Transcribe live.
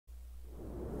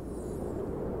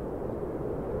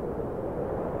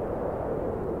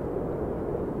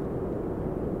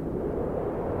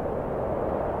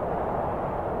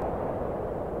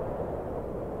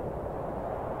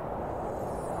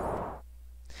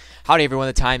Howdy everyone,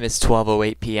 the time is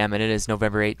 12:08 p.m. and it is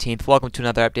November 18th. Welcome to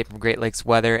another update from Great Lakes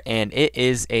Weather, and it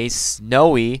is a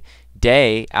snowy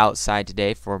day outside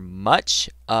today for much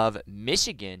of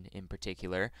Michigan in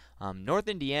particular. North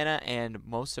Indiana and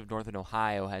most of northern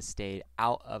Ohio has stayed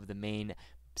out of the main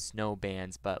snow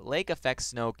bands, but lake effect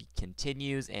snow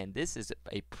continues, and this is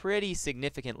a pretty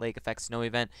significant lake effect snow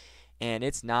event, and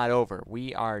it's not over.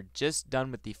 We are just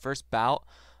done with the first bout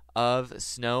of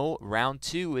snow. Round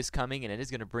 2 is coming, and it is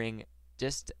going to bring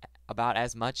just about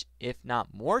as much, if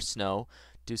not more, snow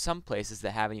to some places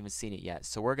that haven't even seen it yet.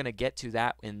 So we're going to get to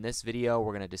that in this video.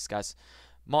 We're going to discuss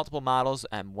multiple models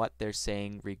and what they're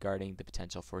saying regarding the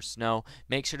potential for snow.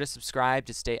 Make sure to subscribe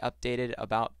to stay updated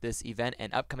about this event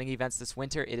and upcoming events this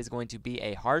winter. It is going to be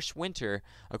a harsh winter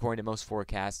according to most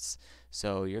forecasts,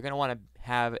 so you're going to want to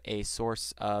have a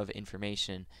source of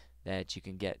information that you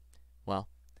can get, well,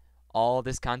 all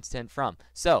this content from.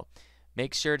 So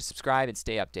make sure to subscribe and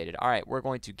stay updated. All right, we're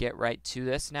going to get right to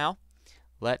this now.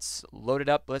 Let's load it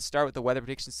up. Let's start with the Weather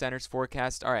Prediction Center's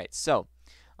forecast. All right, so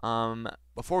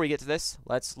before we get to this,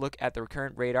 let's look at the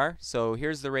current radar. So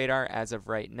here's the radar as of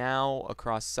right now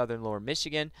across southern lower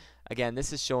Michigan. Again,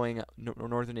 this is showing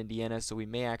northern Indiana, so we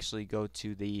may actually go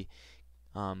to the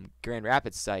Grand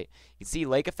Rapids site. You can see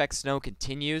lake effect snow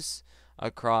continues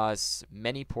across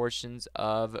many portions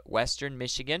of western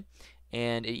Michigan,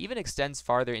 and it even extends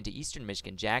farther into eastern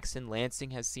Michigan. Jackson,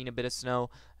 Lansing has seen a bit of snow.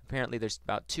 Apparently there's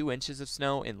about 2 inches of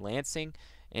snow in Lansing,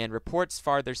 and reports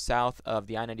farther south of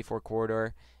the I-94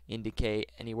 corridor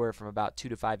indicate anywhere from about 2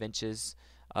 to 5 inches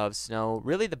of snow.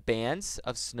 Really, the bands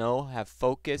of snow have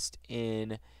focused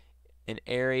in an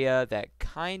area that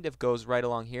kind of goes right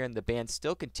along here, and the band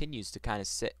still continues to kind of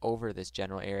sit over this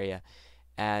general area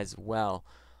as well.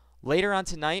 Later on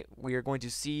tonight, we are going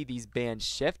to see these bands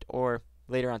shift, or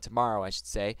later on tomorrow, I should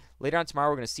say. Later on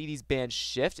tomorrow, we're going to see these bands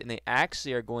shift, and they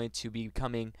actually are going to be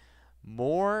coming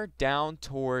more down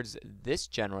towards this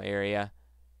general area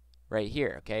right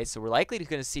here, okay? So we're likely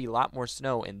going to see a lot more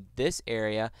snow in this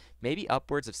area, maybe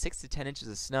upwards of 6 to 10 inches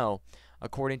of snow,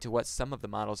 according to what some of the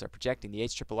models are projecting. The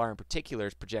HRRR in particular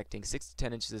is projecting 6 to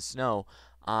 10 inches of snow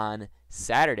on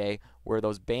Saturday, where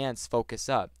those bands focus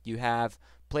up. You have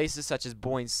places such as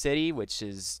Boyne City, which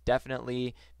is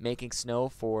definitely making snow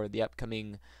for the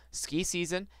upcoming ski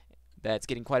season. That's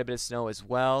getting quite a bit of snow as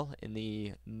well. In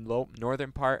the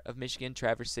northern part of Michigan,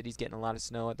 Traverse City's getting a lot of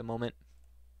snow at the moment.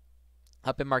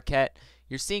 Up in Marquette,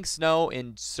 you're seeing snow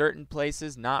in certain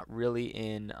places, not really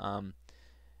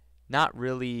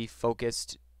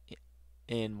focused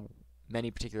in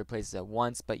many particular places at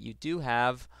once, but you do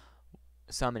have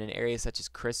some in an area such as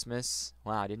Christmas.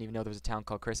 Wow, I didn't even know there was a town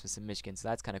called Christmas in Michigan, so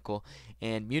that's kind of cool.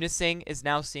 And Munising is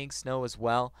now seeing snow as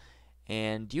well.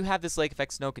 And you have this lake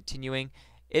effect snow continuing.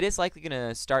 It is likely going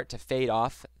to start to fade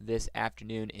off this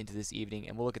afternoon into this evening,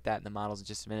 and we'll look at that in the models in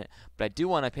just a minute. But I do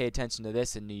want to pay attention to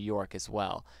this in New York as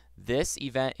well. This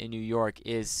event in New York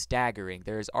is staggering.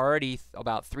 There's already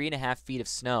about 3.5 feet of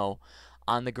snow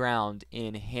on the ground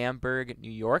in Hamburg,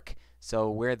 New York. So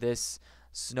where this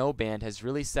snow band has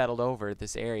really settled over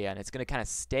this area, and it's going to kind of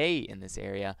stay in this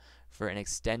area for an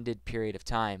extended period of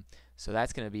time. So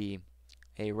that's going to be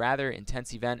a rather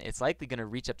intense event. It's likely going to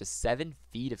reach up to 7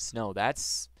 feet of snow.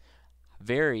 That's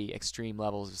very extreme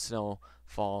levels of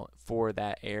snowfall for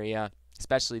that area,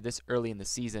 especially this early in the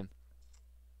season.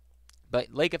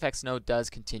 But lake effect snow does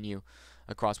continue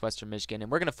across western Michigan, and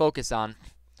we're going to focus on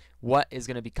what is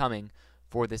going to be coming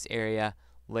for this area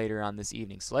later on this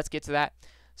evening. So let's get to that.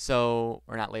 So,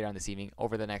 or not later on this evening,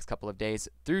 over the next couple of days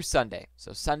through Sunday.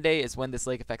 So Sunday is when this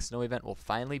lake effect snow event will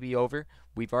finally be over.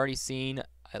 We've already seen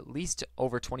at least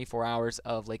over 24 hours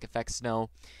of lake effect snow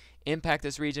impact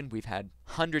this region. We've had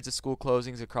hundreds of school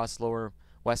closings across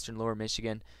western lower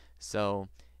Michigan. So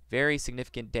very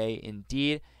significant day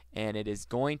indeed, and it is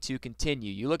going to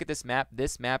continue. You look at this map.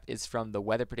 This map is from the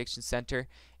Weather Prediction Center,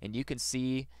 and you can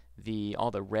see all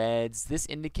the reds. This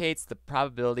indicates the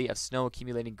probability of snow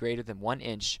accumulating greater than 1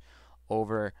 inch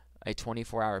over a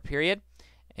 24-hour period.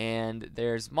 And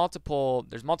there's multiple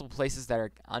places that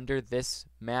are under this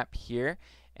map here,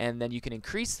 and then you can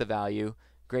increase the value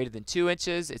greater than 2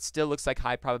 inches. It still looks like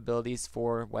high probabilities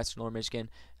for western lower Michigan,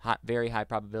 very high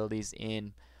probabilities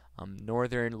in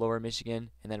northern lower Michigan,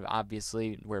 and then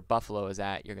obviously where Buffalo is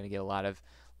at, you're going to get a lot of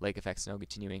lake effect snow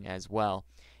continuing as well.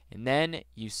 And then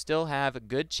you still have a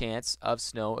good chance of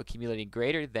snow accumulating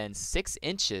greater than 6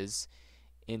 inches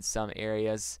in some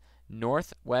areas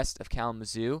northwest of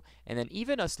Kalamazoo, and then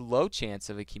even a low chance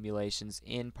of accumulations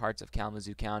in parts of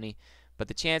Kalamazoo County. But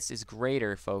the chance is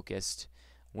greater focused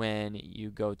when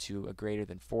you go to a greater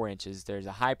than 4 inches. There's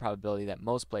a high probability that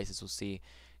most places will see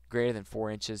greater than 4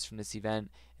 inches from this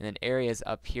event. And then areas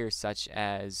up here such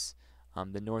as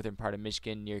the northern part of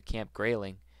Michigan near Camp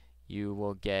Grayling, you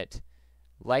will get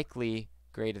likely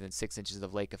greater than 6 inches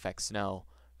of lake effect snow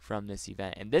from this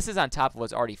event. And this is on top of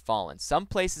what's already fallen. Some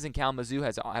places in Kalamazoo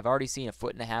have already seen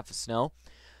 1.5 feet of snow,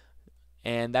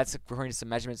 and that's according to some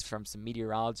measurements from some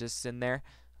meteorologists in there.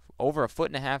 Over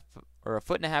 1.5 feet or 1.5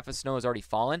 feet of snow has already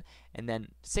fallen, and then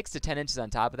 6 to 10 inches on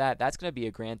top of that. That's going to be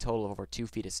a grand total of over 2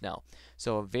 feet of snow.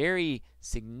 So a very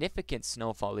significant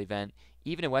snowfall event,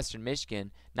 even in western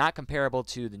Michigan, not comparable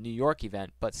to the New York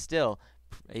event, but still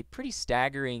a pretty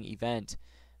staggering event,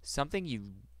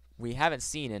 something we haven't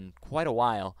seen in quite a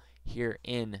while here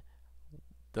in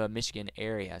the Michigan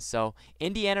area. So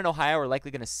Indiana and Ohio are likely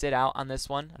going to sit out on this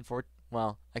one.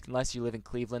 Well, unless you live in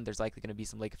Cleveland, there's likely going to be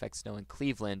some lake effect snow in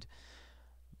Cleveland,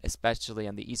 especially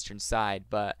on the eastern side.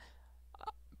 But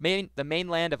the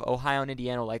mainland of Ohio and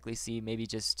Indiana will likely see maybe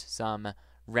just some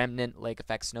remnant lake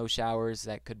effect snow showers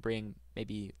that could bring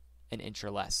maybe an inch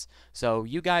or less. So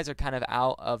you guys are kind of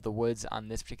out of the woods on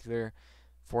this particular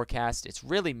forecast. It's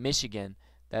really Michigan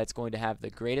that's going to have the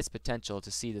greatest potential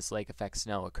to see this lake effect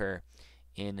snow occur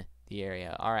in the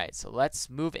area. All right, so let's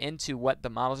move into what the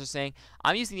models are saying.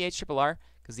 I'm using the HRRR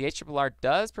because the HRRR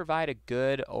does provide a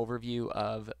good overview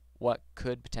of what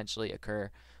could potentially occur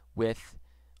with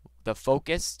the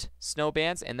focused snow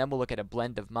bands, and then we'll look at a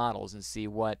blend of models and see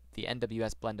what the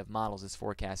NWS blend of models is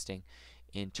forecasting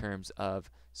in terms of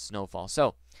snowfall.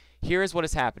 So here is what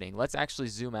is happening. Let's actually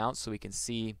zoom out so we can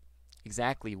see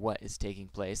exactly what is taking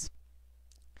place.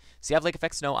 So you have lake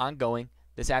effect snow ongoing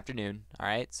this afternoon, all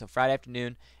right, so Friday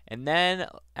afternoon, and then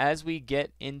as we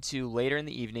get into later in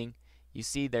the evening, you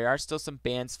see there are still some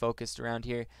bands focused around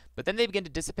here, but then they begin to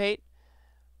dissipate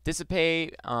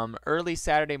early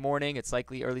Saturday morning. It's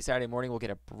likely early Saturday morning we'll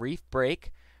get a brief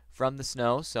break from the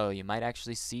snow, so you might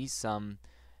actually see some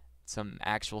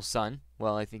actual sun.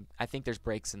 Well, I think there's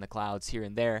breaks in the clouds here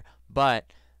and there,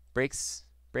 but breaks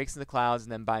in the clouds,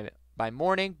 and then by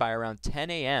morning, by around 10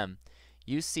 a.m.,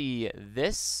 you see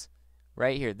this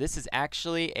right here. This is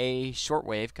actually a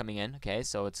shortwave coming in. Okay,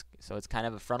 so it's kind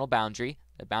of a frontal boundary,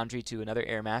 a boundary to another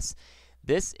air mass.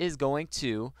 This is going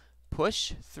to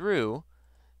push through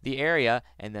the area,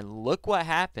 and then look what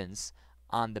happens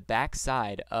on the back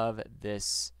side of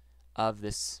this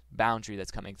boundary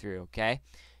that's coming through. Okay,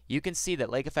 you can see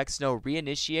that lake effect snow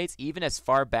reinitiates even as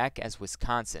far back as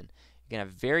Wisconsin. You're gonna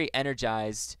have a very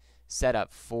energized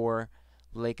setup for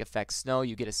lake effect snow.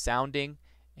 You get a sounding,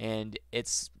 and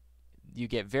you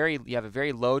have a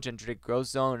very low dendritic growth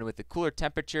zone, and with the cooler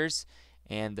temperatures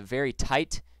and the very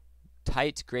tight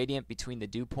gradient between the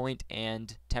dew point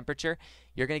and temperature,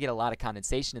 you're going to get a lot of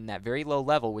condensation in that very low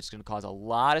level, which is going to cause a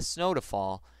lot of snow to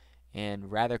fall,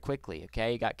 and rather quickly.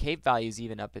 Okay, you got cave values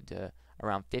even up into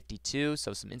around 52,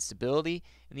 so some instability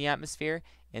in the atmosphere,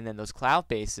 and then those cloud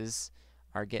bases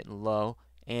are getting low,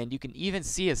 and you can even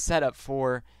see a setup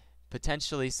for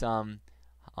potentially some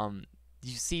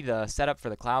you see the setup for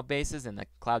the cloud bases and the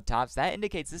cloud tops. That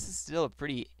indicates this is still a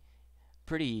pretty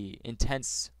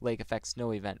intense lake effect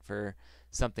snow event for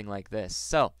something like this.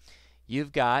 So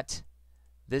you've got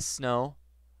this snow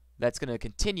that's going to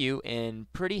continue in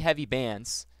pretty heavy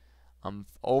bands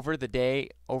throughout the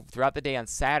day on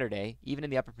Saturday, even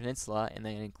in the Upper Peninsula and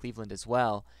then in Cleveland as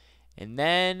well. And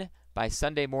then by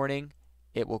Sunday morning,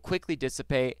 it will quickly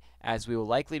dissipate, as we will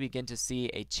likely begin to see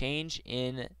a change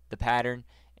in the pattern,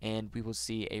 and we will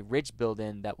see a ridge build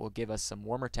in that will give us some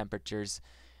warmer temperatures,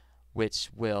 which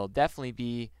will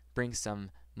definitely bring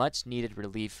some much needed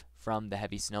relief from the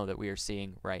heavy snow that we are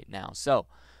seeing right now. So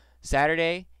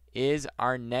Saturday is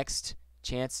our next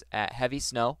chance at heavy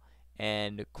snow,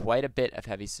 and quite a bit of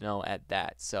heavy snow at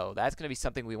that. So that's going to be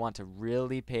something we want to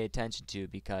really pay attention to,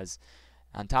 because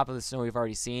on top of the snow we've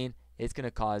already seen, it's going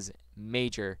to cause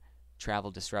major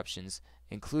travel disruptions,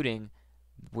 including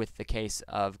with the case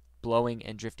of blowing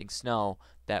and drifting snow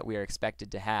that we are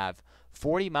expected to have.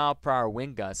 40-mile-per-hour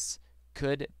wind gusts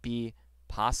could be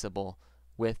possible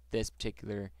with this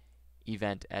particular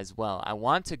event as well. I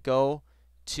want to go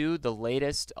to the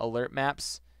latest alert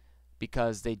maps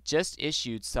because they just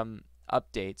issued some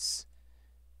updates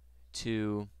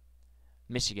to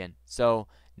Michigan. So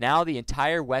now the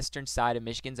entire western side of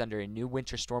Michigan's under a new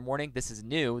winter storm warning. This is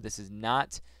new. This is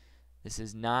not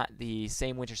the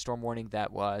same winter storm warning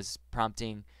that was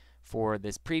prompting for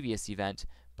this previous event.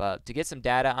 But to get some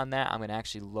data on that, I'm going to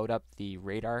actually load up the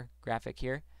radar graphic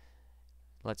here.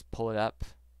 Let's pull it up.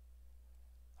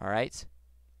 All right.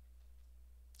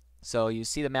 So you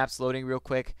see the maps loading real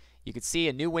quick. You can see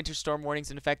a new winter storm warnings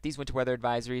in effect. These winter weather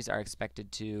advisories are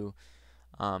expected to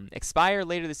expire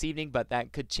later this evening, but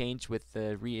that could change with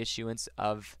the reissuance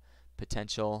of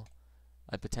potential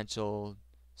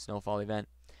snowfall event.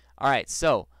 All right,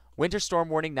 so winter storm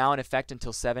warning now in effect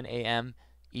until 7 a.m.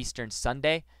 Eastern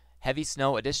Sunday. Heavy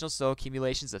snow, additional snow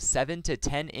accumulations of 7 to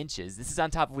 10 inches. This is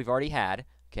on top of what we've already had,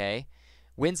 okay?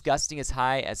 Winds gusting as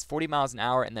high as 40 miles an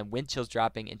hour, and then wind chills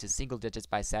dropping into single digits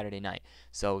by Saturday night.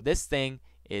 So this thing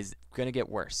is going to get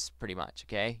worse, pretty much,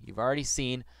 okay? You've already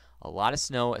seen a lot of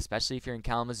snow, especially if you're in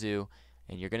Kalamazoo,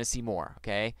 and you're going to see more,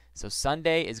 okay? So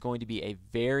Sunday is going to be a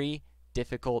very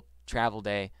difficult travel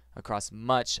day across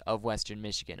much of western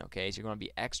Michigan, okay? So you're going to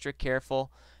be extra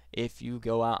careful if you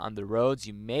go out on the roads.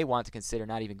 You may want to consider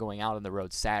not even going out on the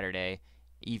road Saturday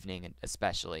evening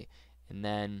especially. And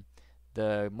then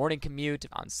the morning commute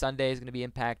on Sunday is going to be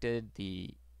impacted.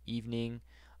 The evening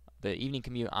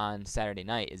commute on Saturday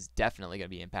night is definitely going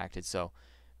to be impacted. So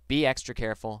be extra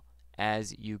careful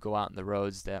as you go out on the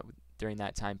roads during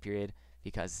that time period,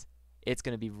 because it's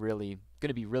going to be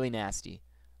really nasty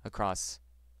across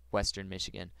western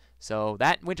Michigan. So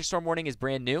that winter storm warning is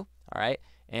brand new, all right?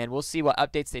 And we'll see what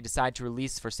updates they decide to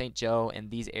release for St. Joe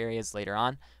and these areas later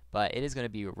on, but it is going to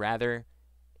be a rather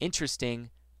interesting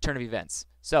turn of events.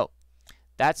 So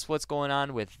that's what's going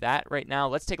on with that right now.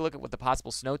 Let's take a look at what the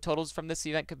possible snow totals from this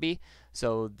event could be.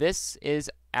 So this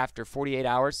is after 48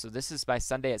 hours. So this is by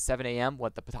Sunday at 7 a.m.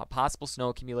 what the possible snow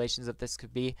accumulations of this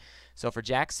could be. So for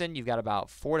Jackson, you've got about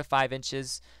 4 to 5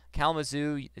 inches.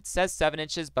 Kalamazoo, it says 7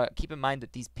 inches, but keep in mind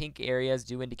that these pink areas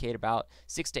do indicate about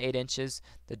 6 to 8 inches.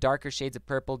 The darker shades of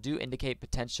purple do indicate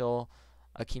potential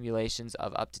accumulations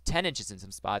of up to 10 inches in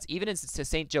some spots, even into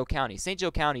St. Joe County. St.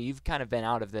 Joe County, you've kind of been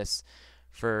out of this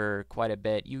for quite a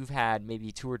bit. You've had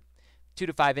maybe 2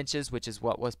 to 5 inches, which is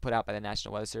what was put out by the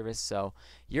National Weather Service. So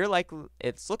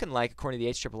it's looking like, according to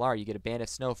the HRRR, you get a band of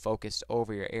snow focused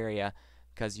over your area,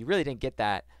 because you really didn't get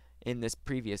that in this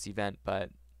previous event, but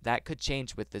that could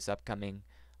change with this upcoming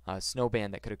snow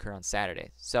band that could occur on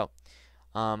Saturday. So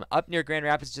up near Grand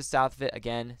Rapids, just south of it,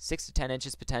 again, 6 to 10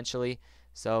 inches potentially.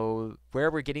 So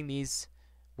where we're getting these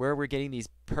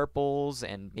purples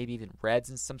and maybe even reds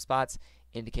in some spots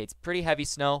indicates pretty heavy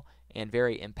snow and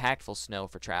very impactful snow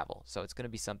for travel. So it's going to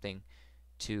be something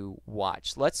to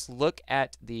watch. Let's look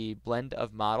at the blend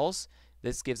of models.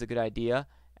 This gives a good idea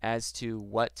as to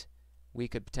what we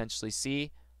could potentially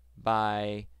see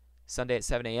by Sunday at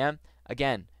 7 a.m.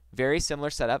 Again, very similar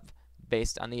setup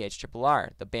based on the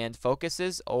HRRR. The band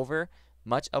focuses over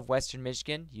much of western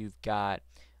Michigan. You've got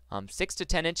 6 to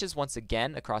 10 inches once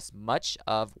again across much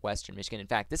of western Michigan. In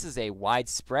fact, this is a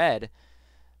widespread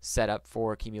setup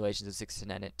for accumulations of 6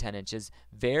 to 10 inches,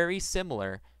 very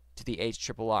similar to the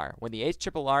HRRR. When the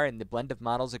HRRR and the blend of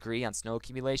models agree on snow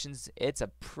accumulations, it's a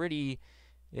pretty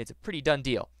done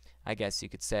deal, I guess you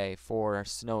could say, for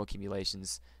snow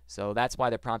accumulations. So that's why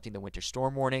they're prompting the winter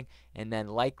storm warning, and then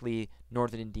likely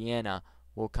northern Indiana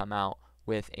will come out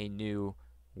with a new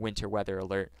winter weather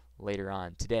alert later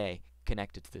on today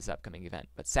connected to this upcoming event.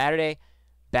 But Saturday,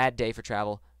 bad day for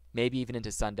travel, maybe even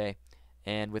into Sunday.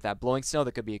 And with that blowing snow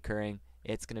that could be occurring,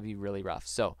 it's going to be really rough.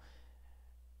 So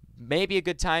maybe a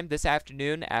good time this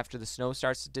afternoon after the snow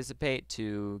starts to dissipate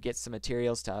to get some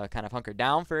materials to kind of hunker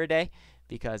down for a day,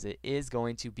 because it is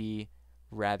going to be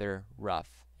rather rough.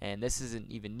 And this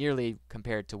isn't even nearly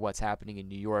compared to what's happening in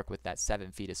New York with that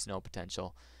 7 feet of snow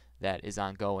potential that is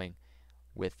ongoing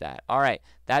with that. All right,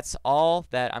 that's all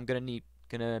that I'm going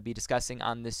to be discussing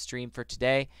on this stream for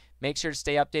today. Make sure to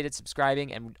stay updated,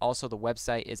 subscribing, and also the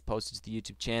website is posted to the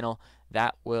YouTube channel.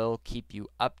 That will keep you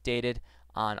updated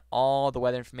on all the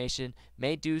weather information.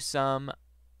 May do some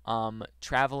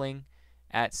traveling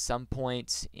at some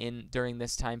point during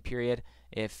this time period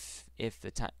if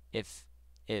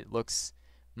it looks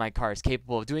my car is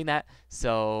capable of doing that.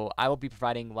 So I will be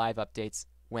providing live updates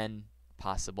when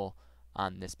possible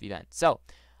on this event. So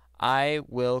I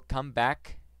will come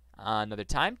back another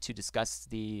time to discuss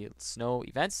the snow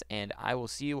events, and I will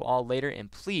see you all later, and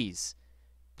please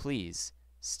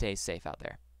stay safe out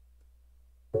there.